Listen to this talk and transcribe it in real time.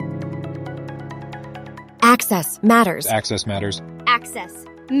Access matters. Access matters. Access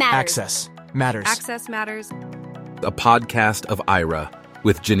matters. Access matters. Access matters. A podcast of Aira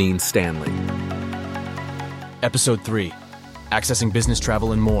with Janine Stanley. Episode 3, Accessing Business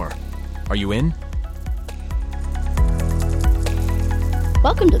Travel and More. Are you in?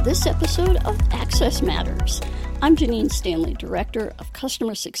 Welcome to this episode of Access Matters. I'm Janine Stanley, Director of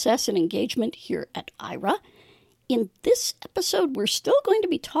Customer Success and Engagement here at Aira. In this episode, we're still going to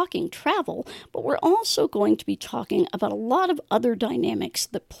be talking travel, but we're also going to be talking about a lot of other dynamics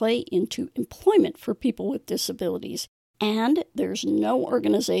that play into employment for people with disabilities. And there's no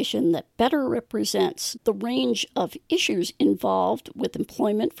organization that better represents the range of issues involved with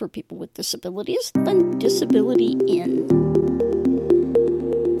employment for people with disabilities than Disability In.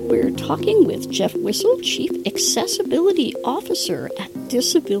 We're talking with Jeff Wissel, Chief Accessibility Officer at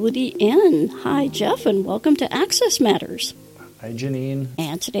Disability In. Hi, Jeff, and welcome to Access Matters. Hi, Janine.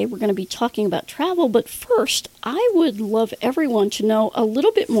 And today we're going to be talking about travel, but first, I would love everyone to know a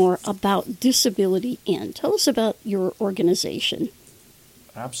little bit more about Disability In. Tell us about your organization.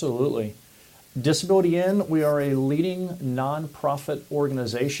 Absolutely. Disability In, we are a leading nonprofit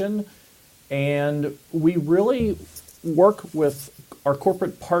organization, and we really work with our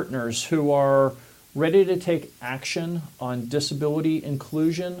corporate partners who are ready to take action on disability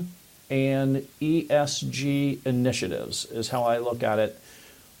inclusion and ESG initiatives, is how I look at it.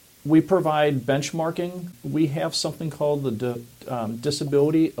 We provide benchmarking. We have something called the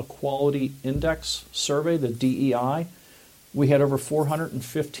Disability Equality Index Survey, the DEI. We had over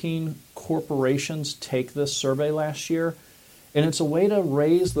 415 corporations take this survey last year, and it's a way to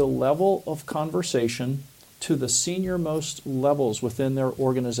raise the level of conversation to the senior-most levels within their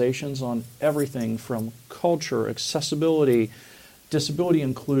organizations on everything from culture, accessibility, disability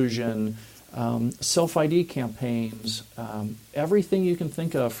inclusion, self-ID campaigns, everything you can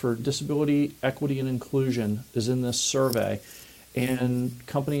think of for disability, equity, and inclusion is in this survey. And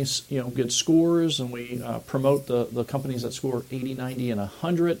companies, get scores, and we promote the companies that score 80, 90, and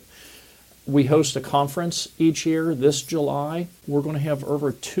 100. We host a conference each year. This July, we're going to have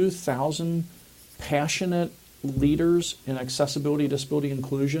over 2,000 passionate leaders in accessibility, disability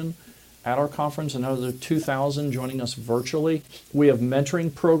inclusion at our conference, another 2,000 joining us virtually. We have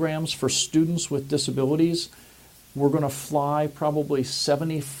mentoring programs for students with disabilities. We're going to fly probably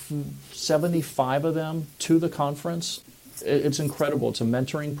 75 of them to the conference. It's incredible. It's a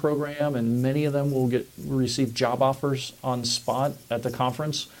mentoring program, and many of them will receive job offers on spot at the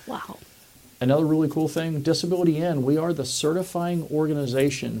conference. Wow. Another really cool thing, Disability In, we are the certifying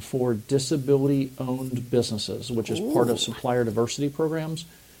organization for disability-owned businesses, which is part of supplier diversity programs.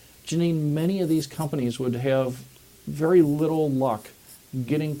 Janine, many of these companies would have very little luck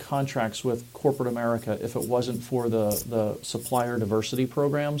getting contracts with corporate America if it wasn't for the supplier diversity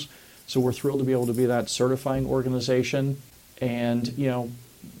programs. So we're thrilled to be able to be that certifying organization. And,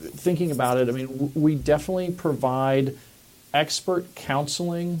 thinking about it, we definitely provide expert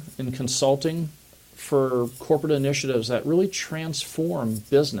counseling and consulting for corporate initiatives that really transform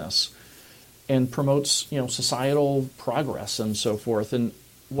business and promotes, societal progress and so forth. And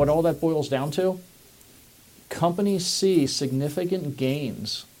what all that boils down to, companies see significant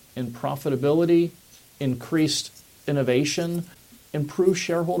gains in profitability, increased innovation, improved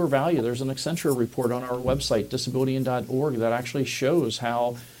shareholder value. There's an Accenture report on our website, disabilityin.org, that actually shows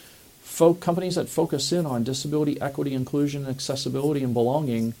how companies that focus in on disability, equity, inclusion, accessibility, and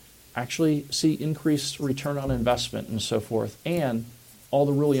belonging actually see increased return on investment and so forth, and all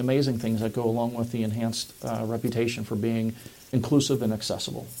the really amazing things that go along with the enhanced reputation for being inclusive and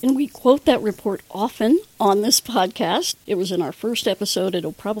accessible. And we quote that report often on this podcast. It was in our first episode.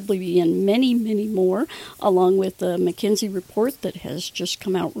 It'll probably be in many, many more, along with the McKinsey report that has just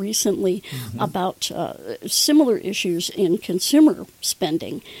come out recently about similar issues in consumer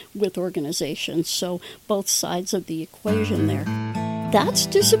spending with organizations. So both sides of the equation there. That's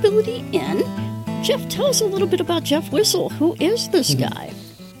Disability In. Jeff, tell us a little bit about Jeff Wissel. Who is this guy?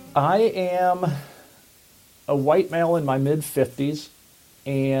 I am a white male in my mid-50s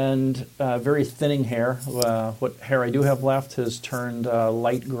and very thinning hair. What hair I do have left has turned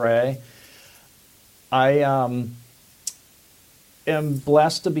light gray. I am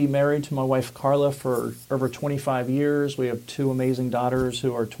blessed to be married to my wife Carla for over 25 years. We have two amazing daughters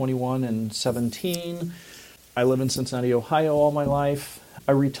who are 21 and 17. I live in Cincinnati, Ohio all my life.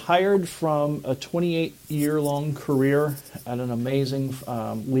 I retired from a 28-year-long career at an amazing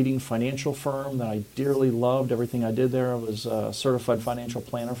leading financial firm that I dearly loved. Everything I did there. I was a certified financial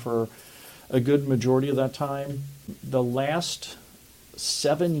planner for a good majority of that time. The last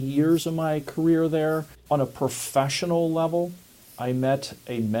 7 years of my career there, on a professional level, I met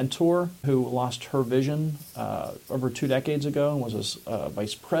a mentor who lost her vision over 2 decades ago and was a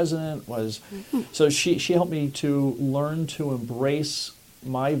vice president. So she helped me to learn to embrace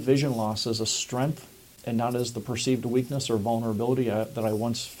my vision loss as a strength and not as the perceived weakness or vulnerability that I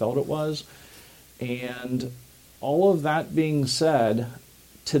once felt it was. And all of that being said,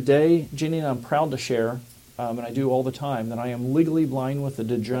 today, Jeanine, I'm proud to share, and I do all the time, that I am legally blind with a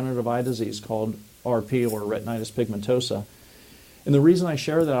degenerative eye disease called RP, or retinitis pigmentosa. And the reason I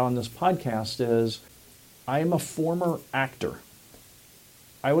share that on this podcast is I am a former actor.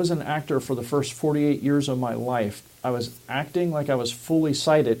 I was an actor for the first 48 years of my life. I was acting like I was fully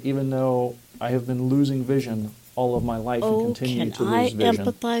sighted, even though I have been losing vision all of my life and continue to lose vision. I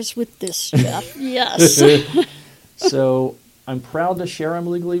empathize with this, Jeff? Yes. So I'm proud to share I'm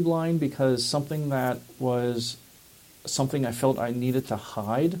legally blind, because something that was something I felt I needed to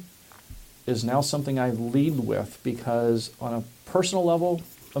hide is now something I lead with, because on a personal level,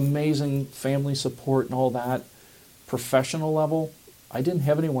 amazing family support and all that. Professional level, I didn't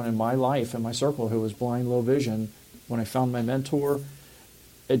have anyone in my life, in my circle, who was blind, low vision. When I found my mentor,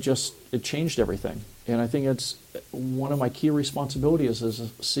 it changed everything. And I think it's one of my key responsibilities as a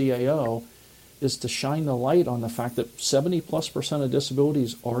CAO is to shine the light on the fact that 70+% of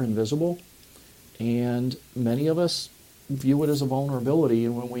disabilities are invisible, and many of us view it as a vulnerability.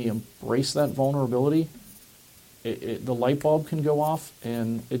 And when we embrace that vulnerability, the light bulb can go off,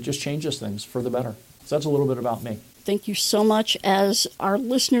 and it just changes things for the better. So that's a little bit about me. Thank you so much. As our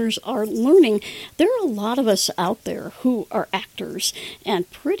listeners are learning, there are a lot of us out there who are actors, and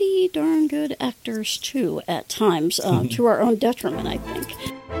pretty darn good actors too at times, to our own detriment, I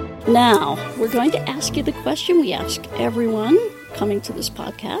think. Now, we're going to ask you the question we ask everyone coming to this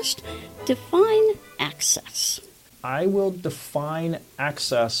podcast. Define access. I will define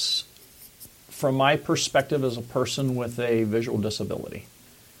access from my perspective as a person with a visual disability.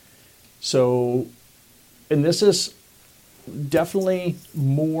 So, and this is definitely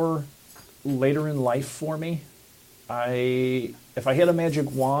more later in life for me. If I had a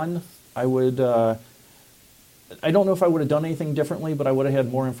magic wand, I would, I don't know if I would have done anything differently, but I would have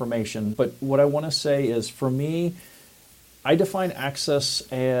had more information. But what I want to say is, for me, I define access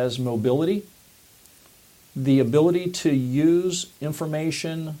as mobility, the ability to use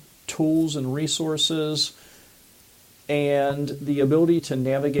information, tools, and resources, and the ability to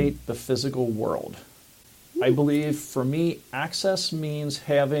navigate the physical world. I believe, for me, access means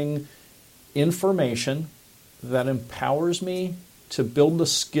having information that empowers me to build the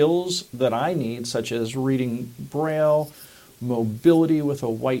skills that I need, such as reading Braille, mobility with a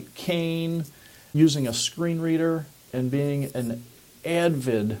white cane, using a screen reader, and being an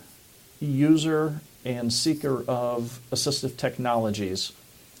avid user and seeker of assistive technologies.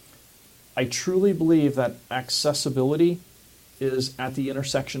 I truly believe that accessibility is at the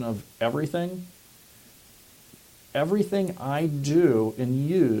intersection of everything. Everything I do and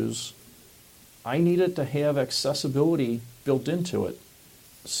use, I need it to have accessibility built into it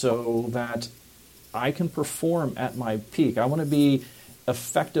so that I can perform at my peak. I want to be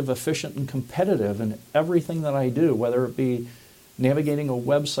effective, efficient, and competitive in everything that I do, whether it be navigating a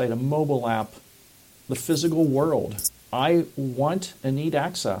website, a mobile app, the physical world. I want and need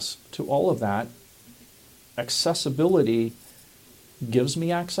access to all of that. Accessibility gives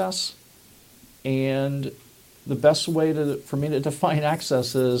me access, and the best way for me to define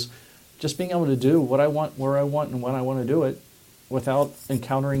access is just being able to do what I want, where I want, and when I want to do it without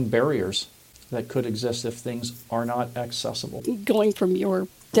encountering barriers that could exist if things are not accessible. Going from your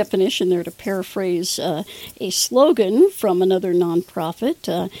definition there, to paraphrase a slogan from another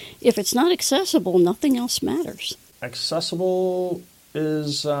nonprofit, if it's not accessible, nothing else matters. Accessible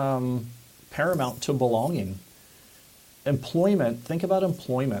is paramount to belonging. Employment, think about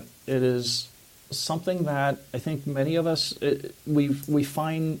employment. It is something that I think many of us, we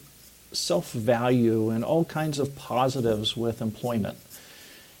find self-value and all kinds of positives with employment.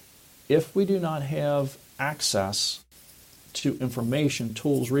 If we do not have access to information,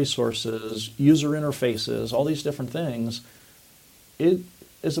 tools, resources, user interfaces, all these different things, it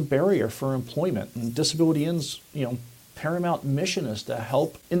is a barrier for employment. And Disability In's, paramount mission is to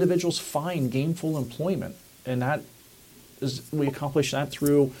help individuals find gainful employment, and we accomplish that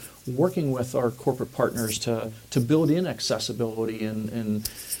through working with our corporate partners to build in accessibility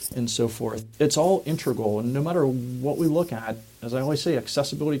and so forth. It's all integral, and no matter what we look at, as I always say,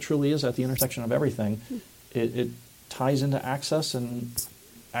 accessibility truly is at the intersection of everything. It ties into access, and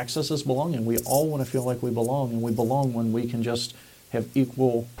access is belonging. We all want to feel like we belong, and we belong when we can just have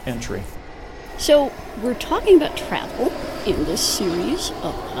equal entry. So we're talking about travel in this series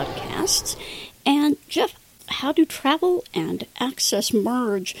of podcasts. And Jeff, How do travel and access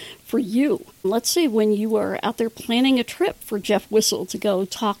merge for you? Let's say when you are out there planning a trip for Jeff Whistle to go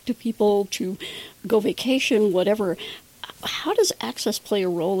talk to people, to go vacation, whatever. How does access play a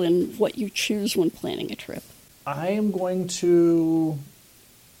role in what you choose when planning a trip? I am going to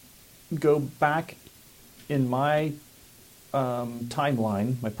go back in my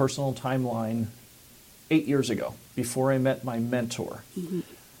timeline, my personal timeline, 8 years ago, before I met my mentor. Mm-hmm.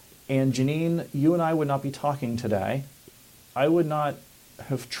 And Janine, you and I would not be talking today. I would not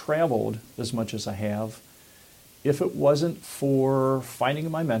have traveled as much as I have if it wasn't for finding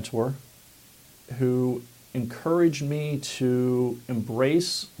my mentor, who encouraged me to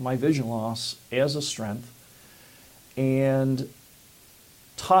embrace my vision loss as a strength and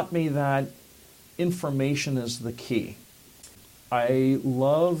taught me that information is the key. I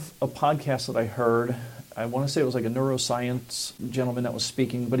love a podcast that I heard. I want to say it was like a neuroscience gentleman that was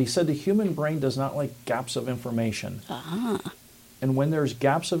speaking, but he said the human brain does not like gaps of information. Uh-huh. And when there's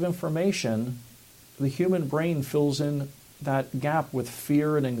gaps of information, the human brain fills in that gap with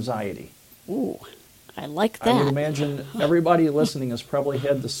fear and anxiety. Ooh, I like that. I would imagine everybody listening has probably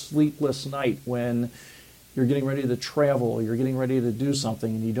had the sleepless night when you're getting ready to travel, you're getting ready to do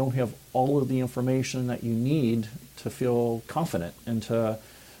something, and you don't have all of the information that you need to feel confident. And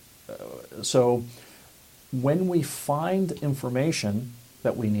so when we find information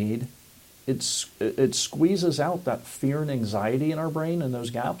that we need, it squeezes out that fear and anxiety in our brain and those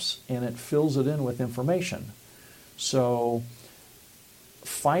gaps, and it fills it in with information. So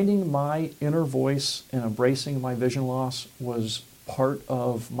finding my inner voice and embracing my vision loss was part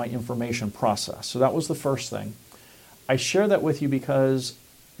of my information process. So that was the first thing. I share that with you because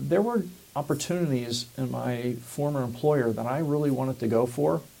there were opportunities in my former employer that I really wanted to go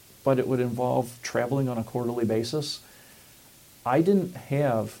for, but it would involve traveling on a quarterly basis. I didn't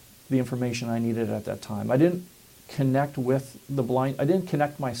have the information I needed at that time. I didn't connect with the blind. I didn't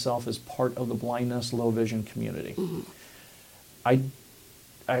connect myself as part of the blindness, low vision community. Mm-hmm. I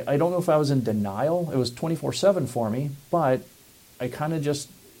don't know if I was in denial. It was 24/7 for me, but I kind of just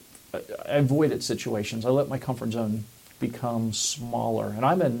I avoided situations. I let my comfort zone become smaller. And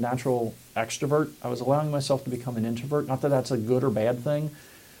I'm a natural extrovert. I was allowing myself to become an introvert. Not that that's a good or bad thing,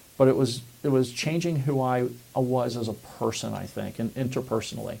 but it was changing who I was as a person, I think, and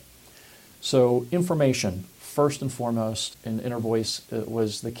interpersonally. So information, first and foremost, and inner voice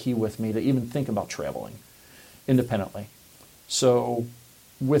was the key with me to even think about traveling independently. So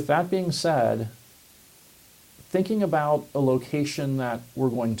with that being said, thinking about a location that we're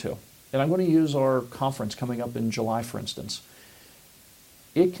going to, and I'm going to use our conference coming up in July, for instance.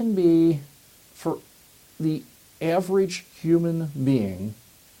 It can be, for the average human being,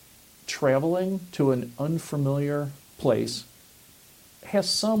 traveling to an unfamiliar place has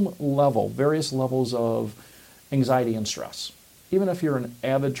some level, various levels of anxiety and stress. Even if you're an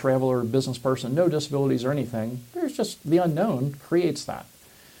avid traveler, business person, no disabilities or anything, there's just the unknown creates that.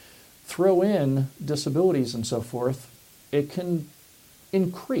 Throw in disabilities and so forth, it can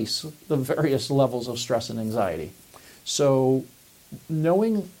increase the various levels of stress and anxiety. So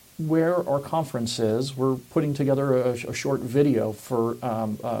knowing where our conference is, we're putting together a short video for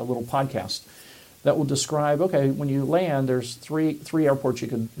a little podcast that will describe, okay, when you land, there's three airports you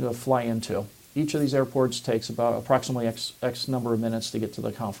could fly into. Each of these airports takes about approximately X number of minutes to get to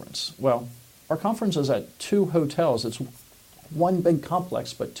the conference. Well, our conference is at 2 hotels. It's one big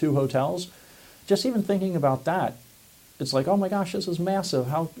complex, but 2 hotels. Just even thinking about that, it's like, oh my gosh, this is massive.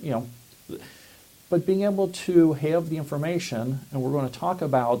 How, but being able to have the information, and we're going to talk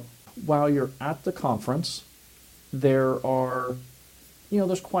about while you're at the conference, there are,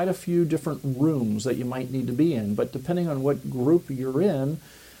 there's quite a few different rooms that you might need to be in, but depending on what group you're in,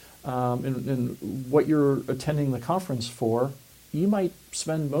 and what you're attending the conference for, you might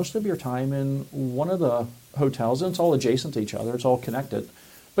spend most of your time in one of the hotels, and it's all adjacent to each other, it's all connected,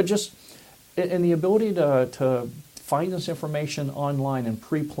 but just in the ability to find this information online and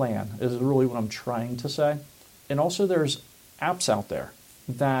pre-plan is really what I'm trying to say. And also there's apps out there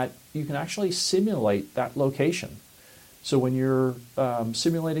that you can actually simulate that location. So when you're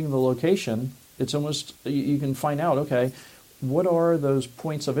simulating the location, it's almost, you can find out, okay, what are those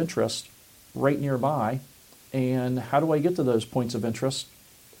points of interest right nearby, and how do I get to those points of interest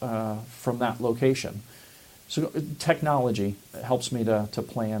from that location? So technology helps me to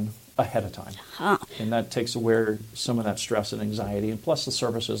plan ahead of time. Uh-huh. And that takes away some of that stress and anxiety. And plus the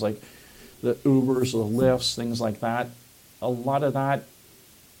services like the Ubers, the Lyfts, things like that. A lot of that,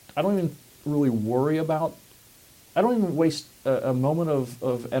 I don't even really worry about. I don't even waste a moment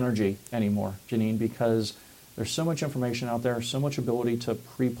of energy anymore, Janine, because There's so much information out there, so much ability to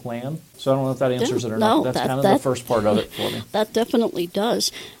pre-plan. So I don't know if that answers it or No, not. That's kind of the first part of it for me. That definitely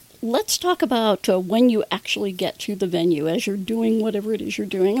does. Let's talk about when you actually get to the venue, as you're doing whatever it is you're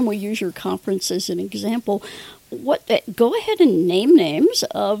doing, and we'll use your conference as an example. Go ahead and name names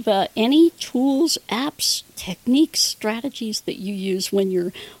of any tools, apps, techniques, strategies that you use when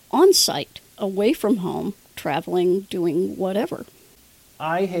you're on site, away from home, traveling, doing whatever.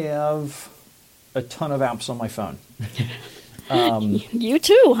 I have a ton of apps on my phone. You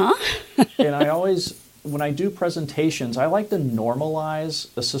too, huh? And I always, when I do presentations, I like to normalize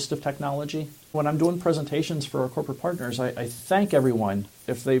assistive technology. When I'm doing presentations for our corporate partners, I thank everyone.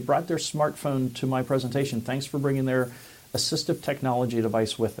 If they brought their smartphone to my presentation, thanks for bringing their assistive technology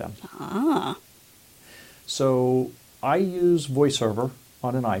device with them. Ah. So I use VoiceOver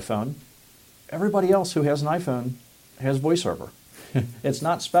on an iPhone. Everybody else who has an iPhone has VoiceOver. It's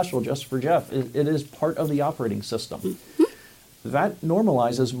not special just for Jeff. It is part of the operating system. Mm-hmm. That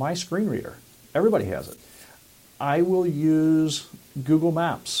normalizes my screen reader. Everybody has it. I will use Google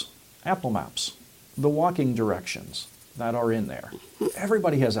Maps, Apple Maps, the walking directions that are in there.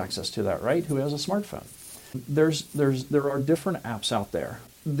 Everybody has access to that, right? Who has a smartphone? There are different apps out there.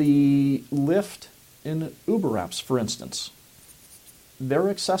 The Lyft and Uber apps, for instance, they're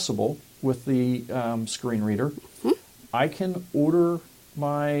accessible with the screen reader. Mm-hmm. I can order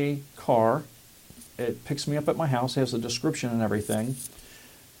my car. It picks me up at my house, has a description and everything.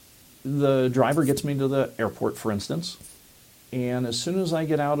 The driver gets me to the airport, for instance, and as soon as I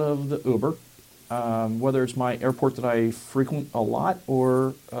get out of the Uber, whether it's my airport that I frequent a lot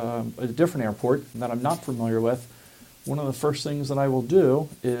or a different airport that I'm not familiar with, one of the first things that I will do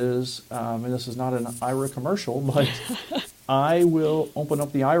is, and this is not an Aira commercial, but I will open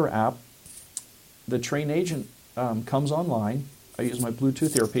up the Aira app. The train agent comes online. I use my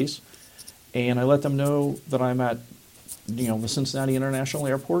Bluetooth earpiece, and I let them know that I'm at, the Cincinnati International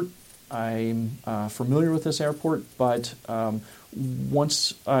Airport. I'm familiar with this airport, but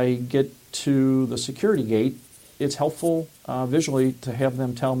once I get to the security gate, it's helpful visually to have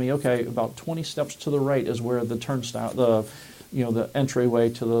them tell me, okay, about 20 steps to the right is where the turnstile, the entryway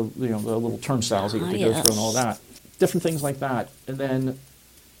to the little turnstiles that you have to go through and all that. Different things like that. And then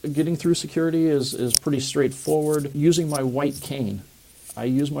getting through security is pretty straightforward. Using my white cane. I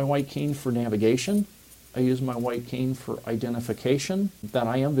use my white cane for navigation. I use my white cane for identification that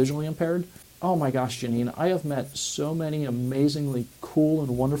I am visually impaired. Oh my gosh, Janine, I have met so many amazingly cool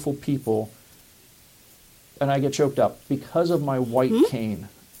and wonderful people, and I get choked up because of my white cane.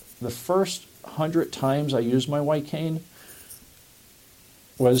 The first 100 times I used my white cane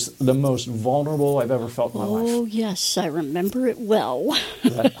was the most vulnerable I've ever felt in my life. Oh, yes, I remember it well.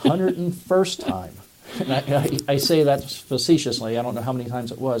 That 101st time, and I say that facetiously, I don't know how many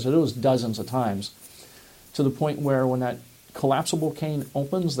times it was, but it was dozens of times, to the point where when that collapsible cane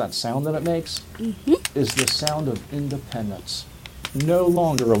opens, that sound that it makes is the sound of independence, no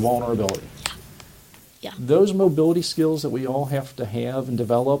longer a vulnerability. Yeah. Those mobility skills that we all have to have and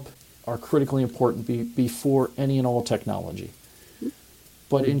develop are critically important before any and all technology.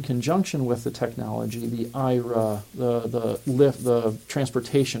 But in conjunction with the technology, the Aira, the Lyft, the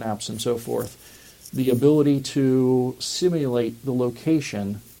transportation apps and so forth, the ability to simulate the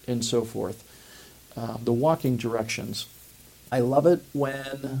location and so forth, the walking directions. I love it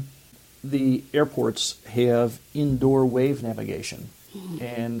when the airports have indoor wave navigation.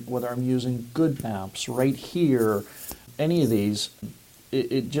 And whether I'm using Good Maps, Right Here, any of these,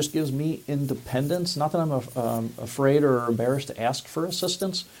 it just gives me independence. Not that I'm afraid or embarrassed to ask for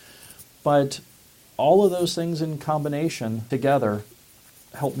assistance, but all of those things in combination together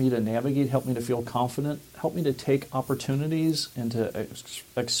help me to navigate, help me to feel confident, help me to take opportunities and to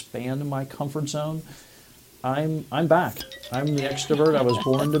expand my comfort zone. I'm back. I'm the extrovert I was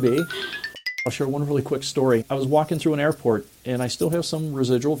born to be. I'll share one really quick story. I was walking through an airport, and I still have some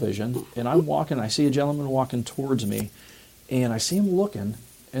residual vision, and I'm walking, I see a gentleman walking towards me, and I see him looking,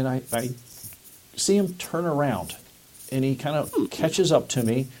 and I see him turn around, and he kind of catches up to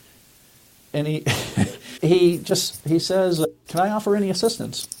me, and he says, "Can I offer any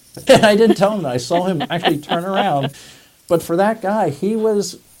assistance?" And I didn't tell him that. I saw him actually turn around. But for that guy, he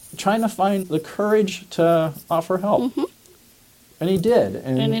was trying to find the courage to offer help. And he did.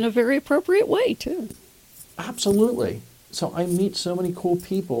 And in a very appropriate way, too. Absolutely. So I meet so many cool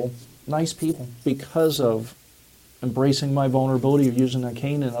people, nice people, because of embracing my vulnerability of using a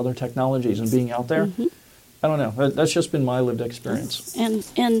cane and other technologies and being out there. I don't know. That's just been my lived experience.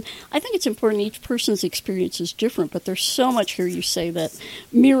 And I think it's important. Each person's experience is different, but there's so much here you say that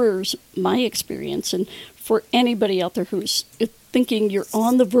mirrors my experience. And for anybody out there who's thinking you're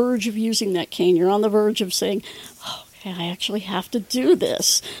on the verge of using that cane, you're on the verge of saying, oh, okay, I actually have to do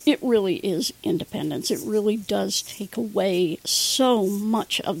this. It really is independence. It really does take away so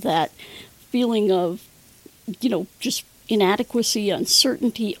much of that feeling of, just inadequacy,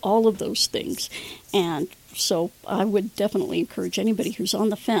 uncertainty, all of those things. And so I would definitely encourage anybody who's on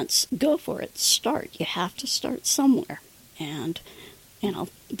the fence, go for it. Start. You have to start somewhere. And,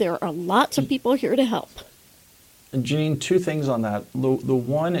 there are lots of people here to help. And Janine, two things on that. The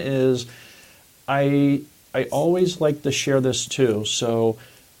one is I always like to share this too. So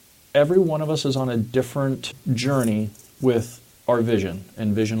every one of us is on a different journey with our vision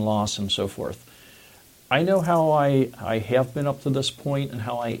and vision loss and so forth. I know how I have been up to this point and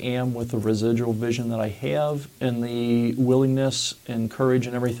how I am with the residual vision that I have and the willingness and courage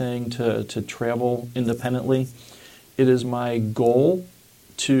and everything to travel independently. It is my goal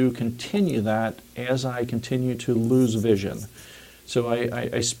to continue that as I continue to lose vision. So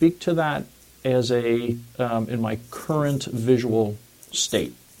I speak to that as in my current visual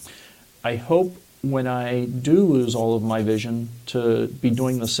state. I hope when I do lose all of my vision to be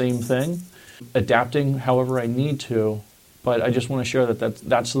doing the same thing, adapting however I need to, but I just want to share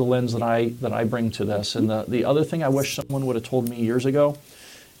that's the lens that I bring to this. And the other thing I wish someone would have told me years ago,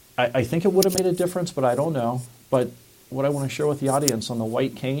 I think it would have made a difference, but I don't know. But what I want to share with the audience on the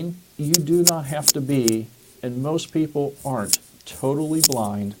white cane, you do not have to be, and most people aren't, totally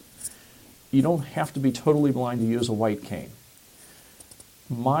blind. You don't have to be totally blind to use a white cane.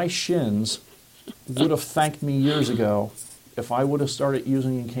 My shins would have thanked me years ago if I would have started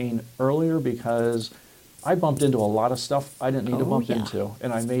using a cane earlier, because I bumped into a lot of stuff I didn't need to bump into.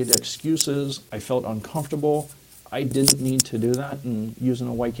 And I made excuses. I felt uncomfortable. I didn't need to do that, and using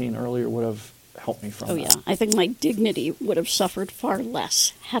a white cane earlier would have helped me from that. Oh, yeah. I think my dignity would have suffered far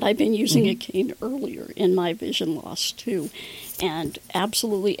less had I been using a cane earlier in my vision loss, too. And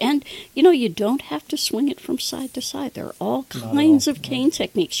absolutely. And, you don't have to swing it from side to side. There are all kinds of cane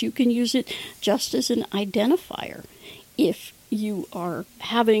techniques. You can use it just as an identifier. If you are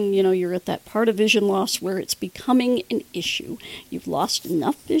having, you're at that part of vision loss where it's becoming an issue, you've lost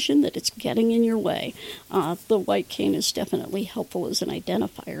enough vision that it's getting in your way, the white cane is definitely helpful as an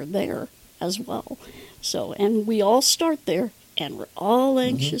identifier there as well. So, and we all start there, and we're all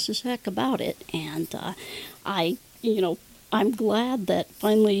anxious as heck about it. And I'm glad that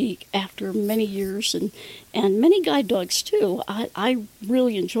finally, after many years and many guide dogs too, I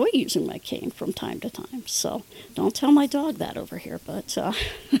really enjoy using my cane from time to time. So don't tell my dog that over here, but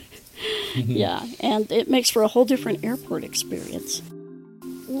yeah, and it makes for a whole different airport experience.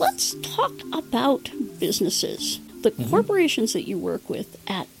 Let's talk about businesses, the corporations that you work with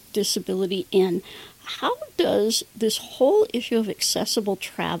at Disability Inn. How does this whole issue of accessible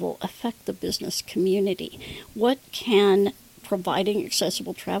travel affect the business community? What can providing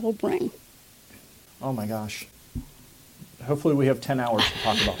accessible travel bring? Oh my gosh. Hopefully we have 10 hours to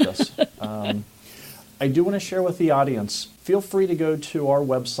talk about this. I do want to share with the audience, feel free to go to our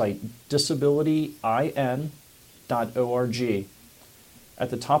website, disabilityin.org. At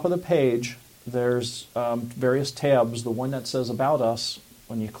the top of the page, there's various tabs. The one that says About Us,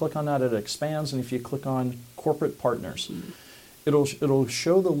 when you click on that, it expands, and if you click on Corporate Partners, it'll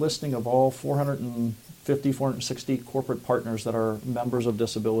show the listing of all 460 corporate partners that are members of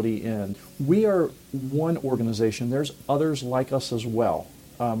Disability Inn. We are one organization. There's others like us as well,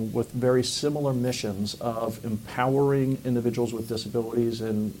 with very similar missions of empowering individuals with disabilities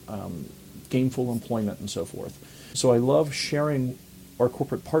and gainful employment and so forth. So I love sharing our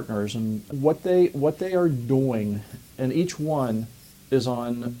corporate partners and what they are doing, and each one is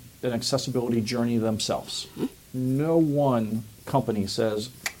on an accessibility journey themselves. No one company says,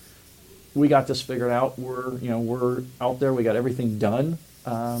 we got this figured out, we're out there, we got everything done,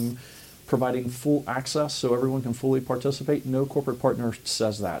 providing full access so everyone can fully participate. No corporate partner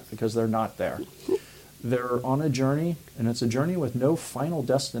says that, because they're not there. They're on a journey, and it's a journey with no final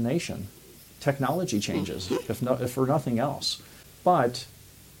destination. Technology changes, if for nothing else. But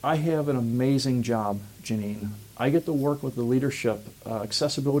I have an amazing job, Janine. I get to work with the leadership,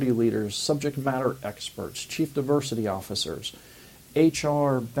 accessibility leaders, subject matter experts, chief diversity officers,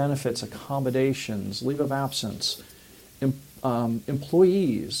 HR, benefits, accommodations, leave of absence,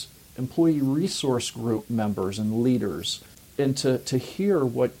 employees, employee resource group members and leaders, and to hear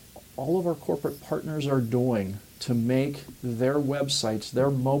what all of our corporate partners are doing to make their websites, their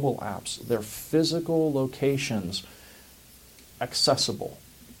mobile apps, their physical locations accessible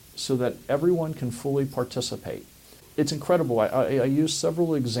so that everyone can fully participate. It's incredible. I use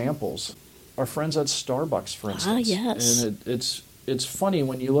several examples. Our friends at Starbucks, for instance. Yes. And it's funny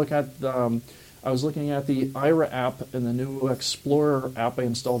when you look at I was looking at the Aira app and the new Explorer app. I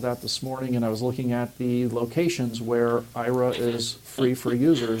installed that this morning, and I was looking at the locations where Aira is free for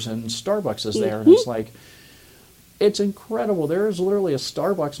users and Starbucks is there. And it's like, it's incredible. There is literally a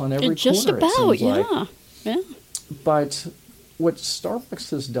Starbucks on every just corner, about, it seems like. yeah. But what Starbucks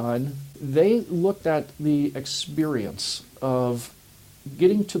has done, they looked at the experience of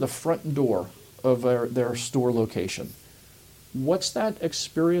getting to the front door of their store location. What's that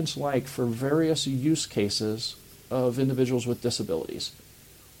experience like for various use cases of individuals with disabilities?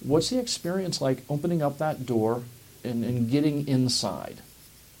 What's the experience like opening up that door and getting inside?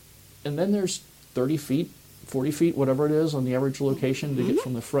 And then there's 30 feet, 40 feet, whatever it is on the average location to get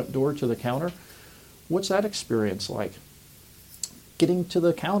from the front door to the counter. What's that experience like? Getting to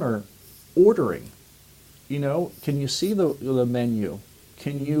the counter, ordering. Can you see the menu?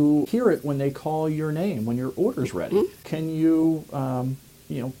 Can you hear it when they call your name, when your order's ready? Can you,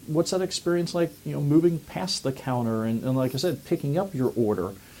 what's that experience like, moving past the counter and like I said, picking up your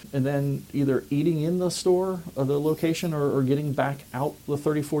order and then either eating in the store or the location or getting back out the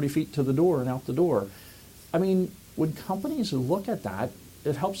 30, 40 feet to the door and out the door. I mean, when companies look at that,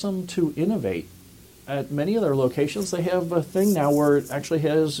 it helps them to innovate. At many of their locations, they have a thing now where it actually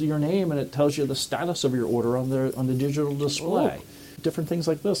has your name and it tells you the status of your order on the digital display. Different things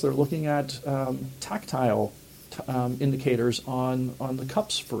like this. They're looking at tactile indicators on the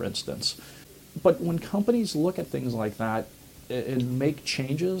cups, for instance. But when companies look at things like that and make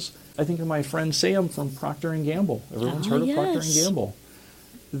changes, I think of my friend Sam from Procter & Gamble. Everyone's heard of Procter & Gamble.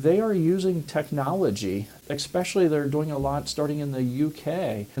 They are using technology, especially they're doing a lot starting in the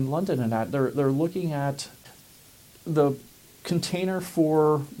UK, in London and that. They're looking at the container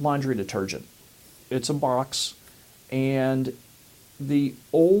for laundry detergent. It's a box, and the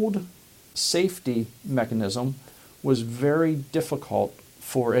old safety mechanism was very difficult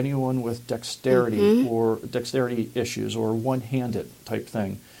for anyone with dexterity or dexterity issues or one-handed type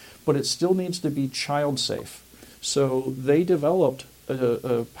thing. But it still needs to be child safe. So they developed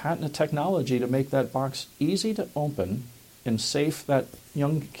a patented technology to make that box easy to open and safe that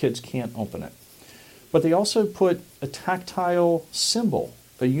young kids can't open it. But they also put a tactile symbol,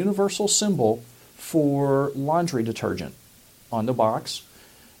 a universal symbol for laundry detergent on the box.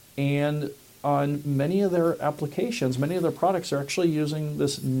 And on many of their applications, many of their products are actually using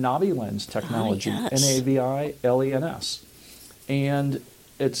this NaviLens technology, Navi-Lens. And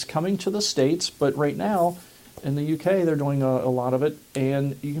it's coming to the States, but right now in the UK they're doing a lot of it.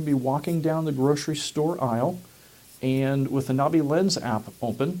 And you can be walking down the grocery store aisle, and with the NaviLens app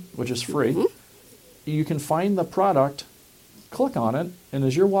open, which is free, you can find the product, click on it, and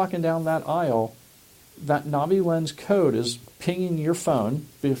as you're walking down that aisle, that NaviLens code is pinging your phone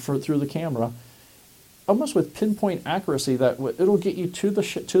through the camera, almost with pinpoint accuracy. That it'll get you to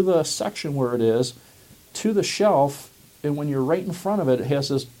the section where it is, to the shelf, and when you're right in front of it, it has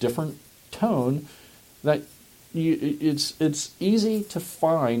this different tone that it's easy to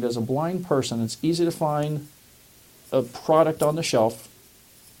find as a blind person. It's easy to find a product on the shelf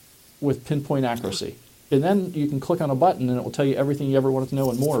with pinpoint accuracy. And then you can click on a button and it will tell you everything you ever wanted to know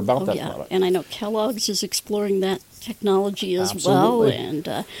and more about that product. And I know Kellogg's is exploring that technology as Absolutely.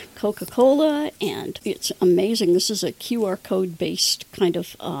 well, and Coca-Cola, and it's amazing. This is a QR code-based kind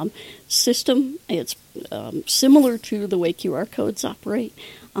of system. It's similar to the way QR codes operate,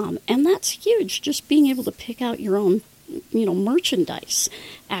 and that's huge, just being able to pick out your own merchandise,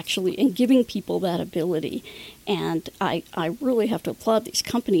 actually, and giving people that ability. And I really have to applaud these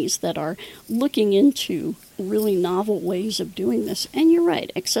companies that are looking into really novel ways of doing this. And you're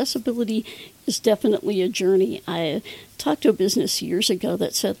right, accessibility is definitely a journey. I talked to a business years ago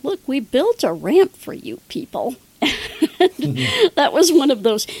that said, look, we built a ramp for you people. That was one of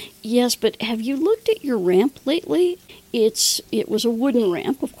those, yes, but have you looked at your ramp lately? It was a wooden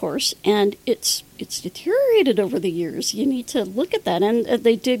ramp, of course, and it's deteriorated over the years. You need to look at that. And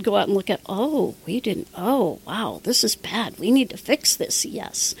they did go out and look at, wow, this is bad. We need to fix this.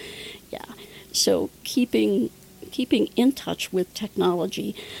 Yes. Yeah. So keeping in touch with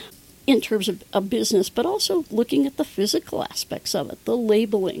technology in terms of a business, but also looking at the physical aspects of it, the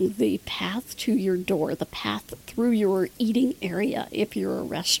labeling, the path to your door, the path through your eating area if you're a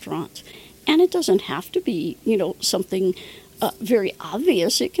restaurant. And it doesn't have to be, something very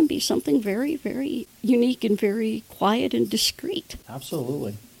obvious. It can be something very, very unique and very quiet and discreet.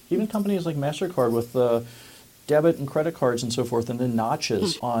 Absolutely. Even companies like MasterCard with debit and credit cards and so forth, and the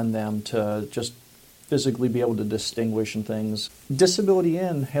notches on them to just physically be able to distinguish and things. Disability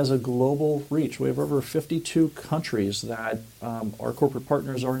In has a global reach. We have over 52 countries that our corporate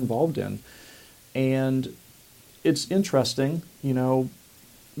partners are involved in. And it's interesting,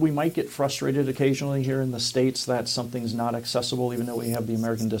 we might get frustrated occasionally here in the States that something's not accessible, even though we have the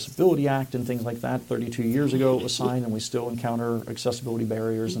American Disability Act and things like that. 32 years ago it was signed, and we still encounter accessibility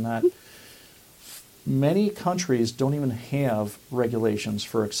barriers and that. Many countries don't even have regulations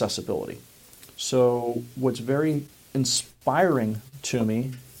for accessibility. So what's very inspiring to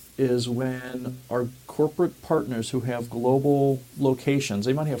me is when our corporate partners who have global locations,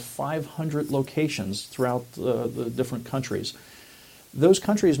 they might have 500 locations throughout the different countries. Those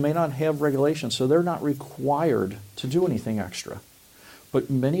countries may not have regulations, so they're not required to do anything extra. But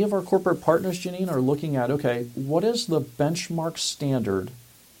many of our corporate partners, Janine, are looking at, okay, what is the benchmark standard,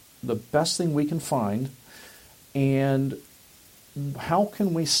 the best thing we can find, and how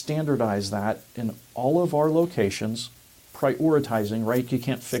can we standardize that in all of our locations, prioritizing, right? You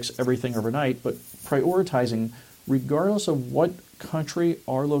can't fix everything overnight, but prioritizing regardless of what country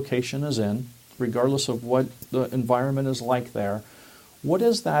our location is in, regardless of what the environment is like there. What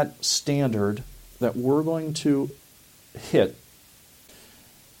is that standard that we're going to hit?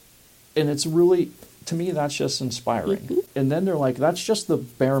 And it's really, to me, that's just inspiring. Mm-hmm. And then they're like, that's just the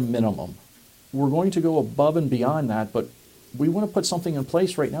bare minimum. We're going to go above and beyond that, but we want to put something in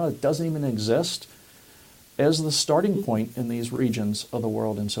place right now that doesn't even exist as the starting point in these regions of the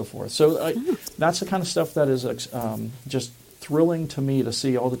world and so forth. So that's the kind of stuff that is just thrilling to me to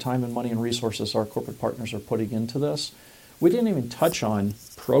see all the time and money and resources our corporate partners are putting into this. We didn't even touch on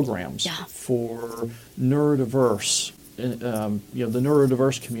programs for neurodiverse, the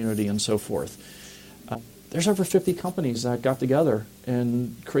neurodiverse community and so forth. There's over 50 companies that got together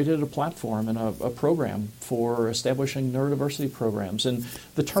and created a platform and a program for establishing neurodiversity programs. And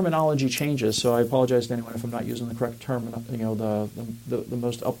the terminology changes, so I apologize to anyone if I'm not using the correct term, the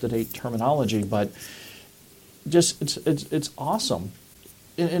most up-to-date terminology. But just it's awesome.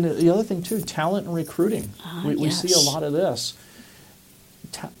 And the other thing, too, talent and recruiting. We see a lot of this.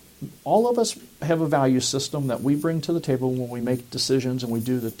 All of us have a value system that we bring to the table when we make decisions and we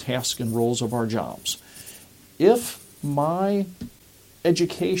do the tasks and roles of our jobs. If my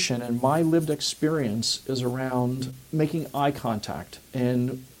education and my lived experience is around making eye contact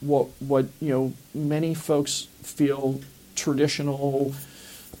and what many folks feel traditional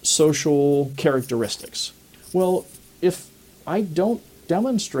social characteristics, well, if I don't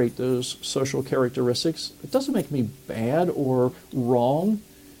demonstrate those social characteristics, it doesn't make me bad or wrong.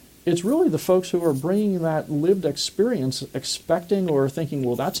 It's really the folks who are bringing that lived experience, expecting or thinking,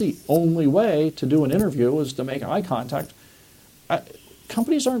 well, that's the only way to do an interview is to make eye contact.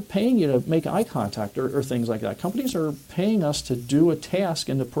 Companies aren't paying you to make eye contact or things like that. Companies are paying us to do a task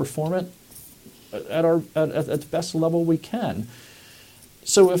and to perform it at the best level we can.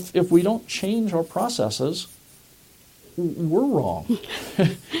 So if we don't change our processes, we're wrong.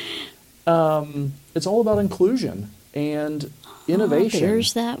 It's all about inclusion and innovation.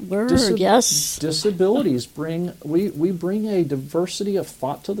 There's that word, yes. Disabilities bring, we bring a diversity of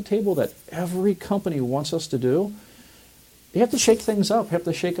thought to the table that every company wants us to do. You have to shake things up. You have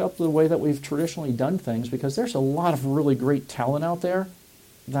to shake up the way that we've traditionally done things because there's a lot of really great talent out there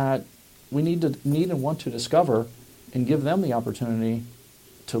that we need and want to discover and give them the opportunity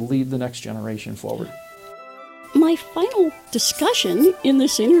to lead the next generation forward. My final discussion in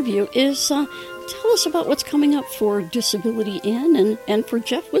this interview is tell us about what's coming up for Disability In and for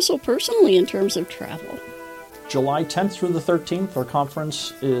Jeff Whistle personally in terms of travel. July 10th through the 13th, our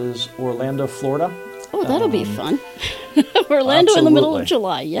conference is Orlando, Florida. Oh, that'll be fun. Orlando in the middle of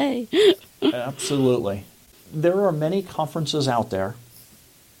July, yay. Absolutely. There are many conferences out there,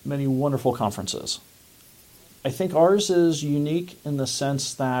 many wonderful conferences. I think ours is unique in the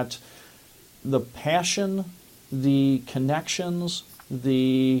sense that the passion, the connections,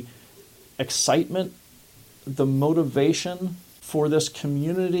 the excitement, the motivation for this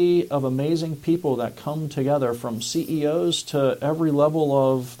community of amazing people that come together from CEOs to every level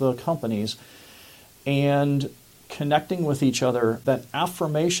of the companies and connecting with each other, that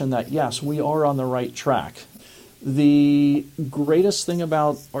affirmation that, yes, we are on the right track. The greatest thing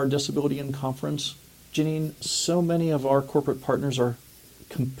about our Disability In conference, Janine, so many of our corporate partners are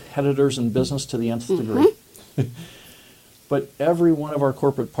competitors in business to the nth degree. But every one of our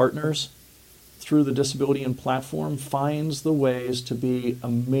corporate partners, through the Disability In platform, finds the ways to be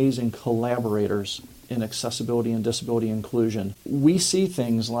amazing collaborators in accessibility and disability inclusion. We see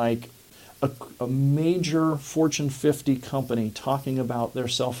things like a major Fortune 50 company talking about their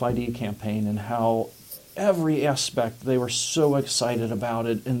self-ID campaign and how every aspect they were so excited about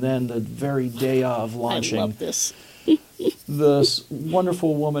it, and then the very day of launching, I love this. This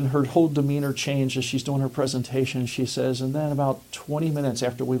wonderful woman, her whole demeanor changed as she's doing her presentation. She says, and then about 20 minutes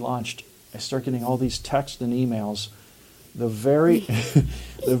after we launched, I start getting all these texts and emails. The very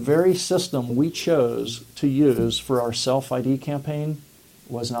The very system we chose to use for our self-ID campaign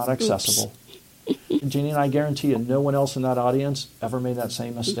was not accessible. Jeannie and I guarantee you, no one else in that audience ever made that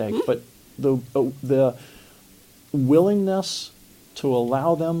same mistake. But the willingness to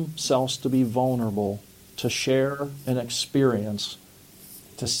allow themselves to be vulnerable, to share an experience,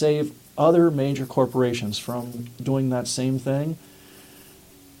 to save other major corporations from doing that same thing.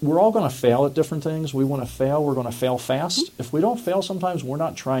 We're all going to fail at different things. We want to fail. We're going to fail fast. If we don't fail sometimes, we're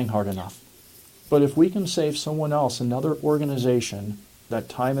not trying hard enough. But if we can save someone else, another organization, that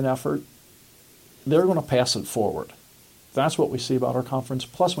time and effort, they're going to pass it forward. That's what we see about our conference.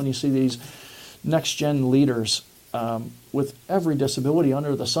 Plus, when you see these next-gen leaders with every disability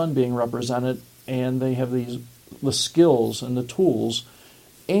under the sun being represented, and they have the skills and the tools,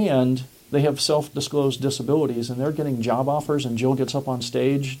 and they have self-disclosed disabilities, and they're getting job offers, and Jill gets up on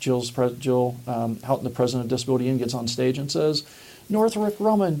stage. Jill Houghton, the president of Disability In, gets on stage and says, Northrop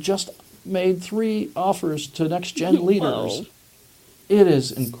Grumman just made 3 offers to next-gen leaders. Whoa. It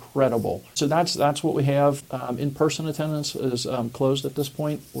is incredible. So that's what we have. In-person attendance is closed at this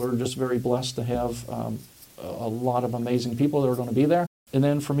point. We're just very blessed to have a lot of amazing people that are going to be there. And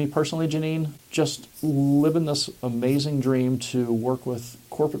then for me personally, Janine, just living this amazing dream to work with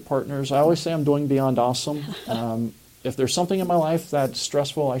corporate partners. I always say I'm doing beyond awesome. If there's something in my life that's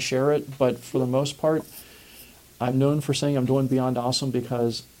stressful, I share it. But for the most part, I'm known for saying I'm doing beyond awesome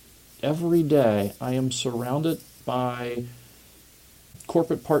because every day I am surrounded by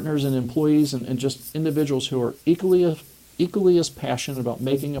corporate partners and employees and just individuals who are equally as passionate about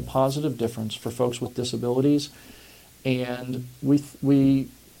making a positive difference for folks with disabilities. And we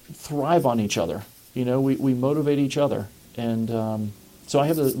thrive on each other. You know, we motivate each other. And so I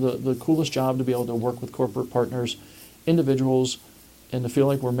have the coolest job to be able to work with corporate partners, individuals, and to feel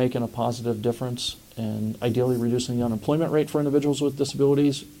like we're making a positive difference and ideally reducing the unemployment rate for individuals with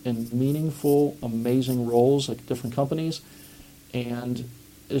disabilities in meaningful, amazing roles at different companies. And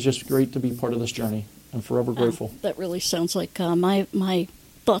it's just great to be part of this journey. I'm forever grateful. That really sounds like my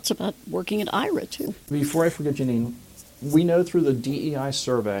thoughts about working at IRA, too. Before I forget, Janine, we know through the DEI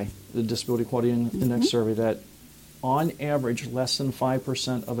survey, the Disability Equality Index survey, that on average, less than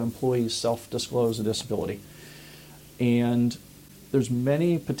 5% of employees self-disclose a disability. And there's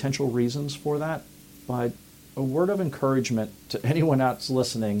many potential reasons for that, but a word of encouragement to anyone else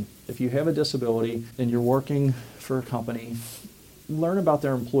listening, if you have a disability and you're working for a company, learn about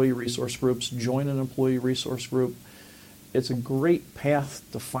their employee resource groups, join an employee resource group. It's a great path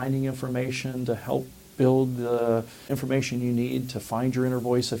to finding information, to help build the information you need to find your inner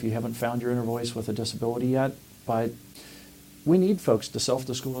voice if you haven't found your inner voice with a disability yet. But we need folks to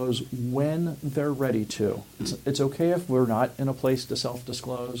self-disclose when they're ready to. It's okay if we're not in a place to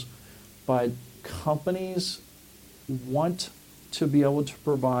self-disclose, but companies want to be able to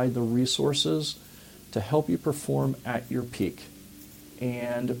provide the resources to help you perform at your peak.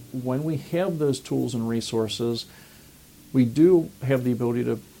 And when we have those tools and resources, we do have the ability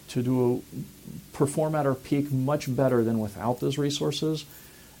to perform at our peak much better than without those resources.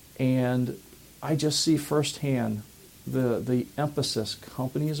 And I just see firsthand the emphasis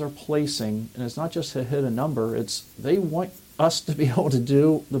companies are placing, and it's not just to hit a number, it's they want us to be able to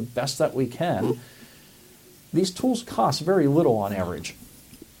do the best that we can. These tools cost very little on average.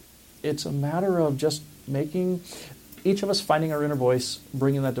 It's a matter of just making each of us finding our inner voice,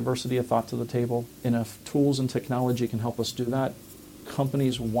 bringing that diversity of thought to the table, and if tools and technology can help us do that,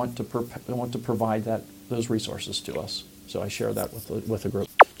 companies want to provide those resources to us. So I share that with the group.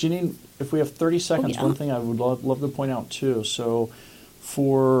 Janine, if we have 30 seconds, one thing I would love to point out too. So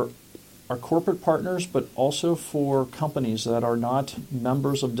for our corporate partners, but also for companies that are not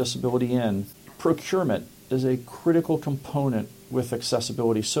members of Disability In, procurement is a critical component with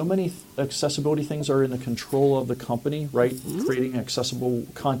accessibility. So many accessibility things are in the control of the company, right? Mm-hmm. Creating accessible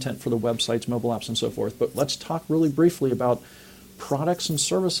content for the websites, mobile apps, and so forth. But let's talk really briefly about products and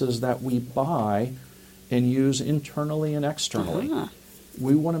services that we buy and use internally and externally. Uh-huh.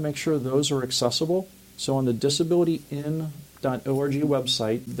 We want to make sure those are accessible. So on the disabilityin.org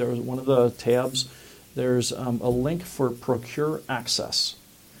website, there's one of the tabs, there's a link for Procure Access.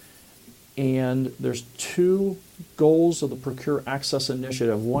 And there's 2 goals of the Procure Access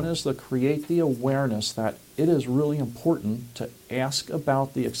initiative. One is to create the awareness that it is really important to ask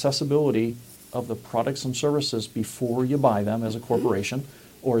about the accessibility of the products and services before you buy them as a corporation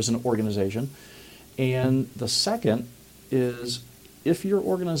or as an organization. And the second is if your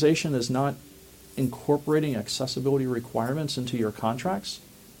organization is not incorporating accessibility requirements into your contracts,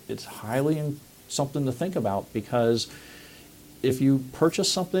 it's highly something to think about, because if you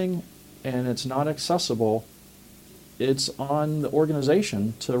purchase something and it's not accessible, it's on the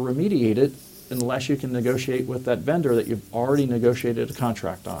organization to remediate it unless you can negotiate with that vendor that you've already negotiated a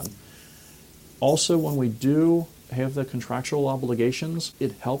contract on. Also, when we do have the contractual obligations,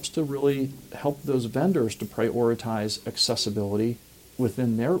 it helps to really help those vendors to prioritize accessibility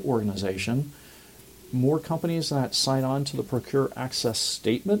within their organization. More companies that sign on to the Procure Access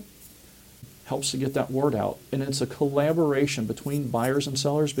Statement helps to get that word out. And it's a collaboration between buyers and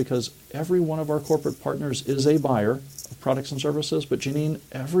sellers, because every one of our corporate partners is a buyer of products and services, but Janine,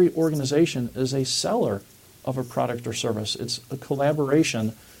 every organization is a seller of a product or service. It's a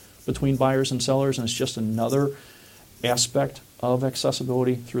collaboration between buyers and sellers, and it's just another aspect of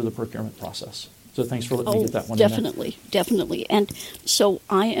accessibility through the procurement process. So thanks for letting me get that one Definitely. And so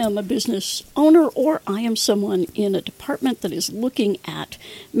I am a business owner, or I am someone in a department that is looking at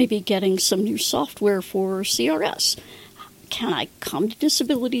maybe getting some new software for CRS. Can I come to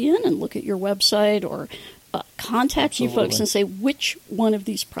Disability In and look at your website, or contact you folks and say which one of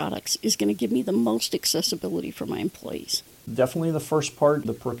these products is going to give me the most accessibility for my employees? Definitely the first part.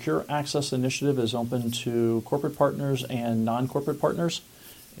 The Procure Access Initiative is open to corporate partners and non-corporate partners,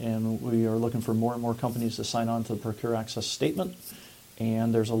 and we are looking for more and more companies to sign on to the Procure Access Statement,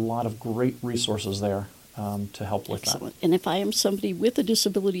 and there's a lot of great resources there to help with Excellent. that. And if I am somebody with a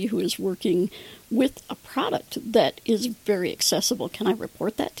disability who is working with a product that is very accessible, can I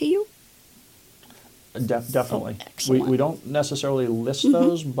report that to you? Definitely. Excellent. We don't necessarily list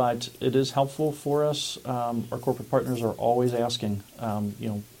those, but it is helpful for us. Our corporate partners are always asking,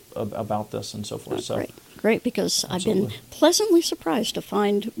 about this and so forth. Oh, great, because Absolutely. I've been pleasantly surprised to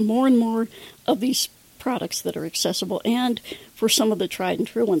find more and more of these products that are accessible. And for some of the tried and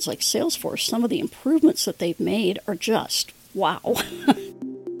true ones like Salesforce, some of the improvements that they've made are just wow.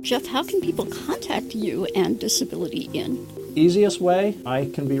 Jeff, how can people contact you and Disability In? Easiest way, I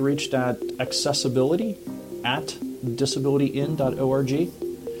can be reached at accessibility@disabilityin.org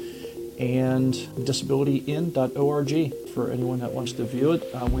and disabilityin.org for anyone that wants to view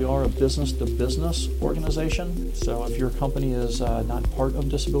it. We are a business-to-business organization, so if your company is not part of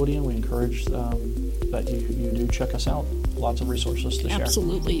Disability In, we encourage that you do check us out. Lots of resources to share.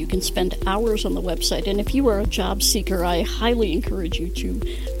 Absolutely. You can spend hours on the website. And if you are a job seeker, I highly encourage you to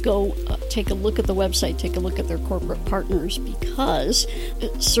go take a look at the website, take a look at their corporate partners, because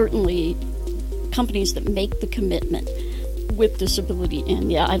certainly companies that make the commitment with Disability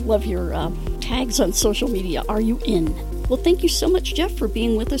In. Yeah, I love your tags on social media. Are you in? Well, thank you so much, Jeff, for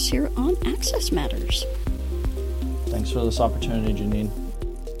being with us here on Access Matters. Thanks for this opportunity, Janine.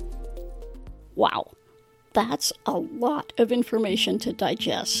 Wow. That's a lot of information to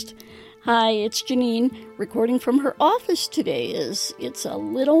digest. Hi, it's Janine, recording from her office today as it's a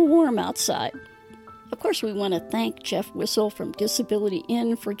little warm outside. Of course, we want to thank Jeff Wissel from Disability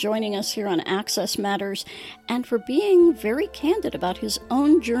In for joining us here on Access Matters and for being very candid about his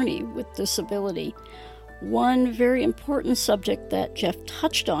own journey with disability. One very important subject that Jeff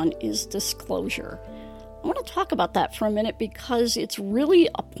touched on is disclosure. I want to talk about that for a minute because it's really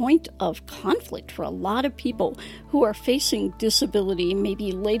a point of conflict for a lot of people who are facing disability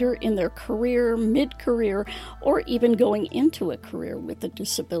maybe later in their career, mid-career, or even going into a career with a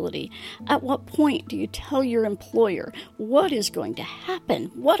disability. At what point do you tell your employer what is going to happen?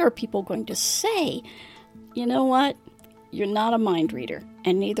 What are people going to say? You know what? You're not a mind reader,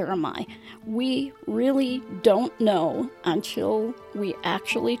 and neither am I. We really don't know until we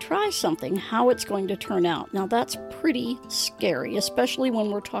actually try something how it's going to turn out. Now, that's pretty scary, especially when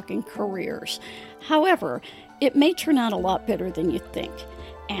we're talking careers. However, it may turn out a lot better than you think,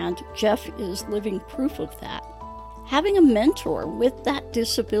 and Jeff is living proof of that. Having a mentor with that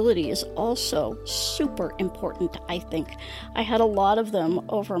disability is also super important, I think. I had a lot of them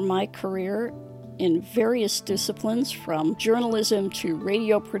over my career in various disciplines, from journalism to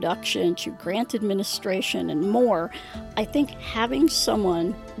radio production to grant administration and more. I think having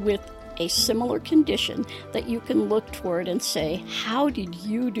someone with a similar condition that you can look toward and say, how did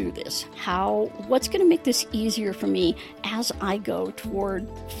you do this? What's going to make this easier for me as I go toward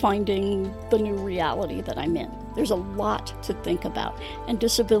finding the new reality that I'm in? There's a lot to think about, and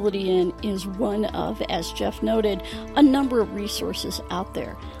Disability In is one of, as Jeff noted, a number of resources out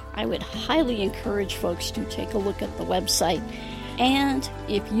there. I would highly encourage folks to take a look at the website. And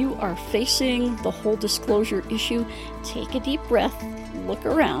if you are facing the whole disclosure issue, take a deep breath, look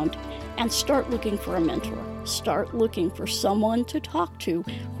around, and start looking for a mentor. Start looking for someone to talk to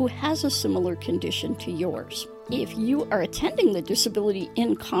who has a similar condition to yours. If you are attending the Disability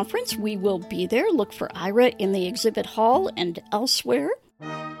In conference, we will be there. Look for Ira in the exhibit hall and elsewhere.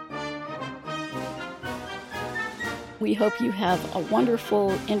 We hope you have a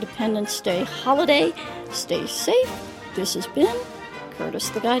wonderful Independence Day holiday. Stay safe, This has been Curtis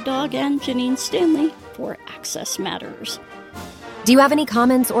the Guide Dog and Janine Stanley for Access Matters. Do you have any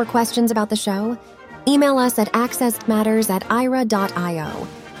comments or questions about the show? Email us at accessmatters@ira.io.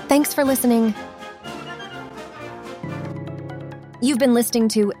 Thanks for listening. You've been listening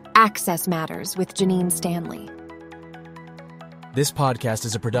to Access Matters with Janine Stanley. This podcast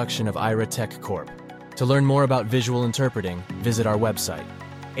is a production of Ira Tech Corp. To learn more about visual interpreting, visit our website,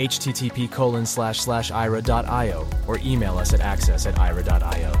 http://ira.io, or email us at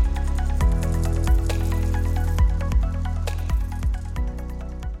access@ira.io.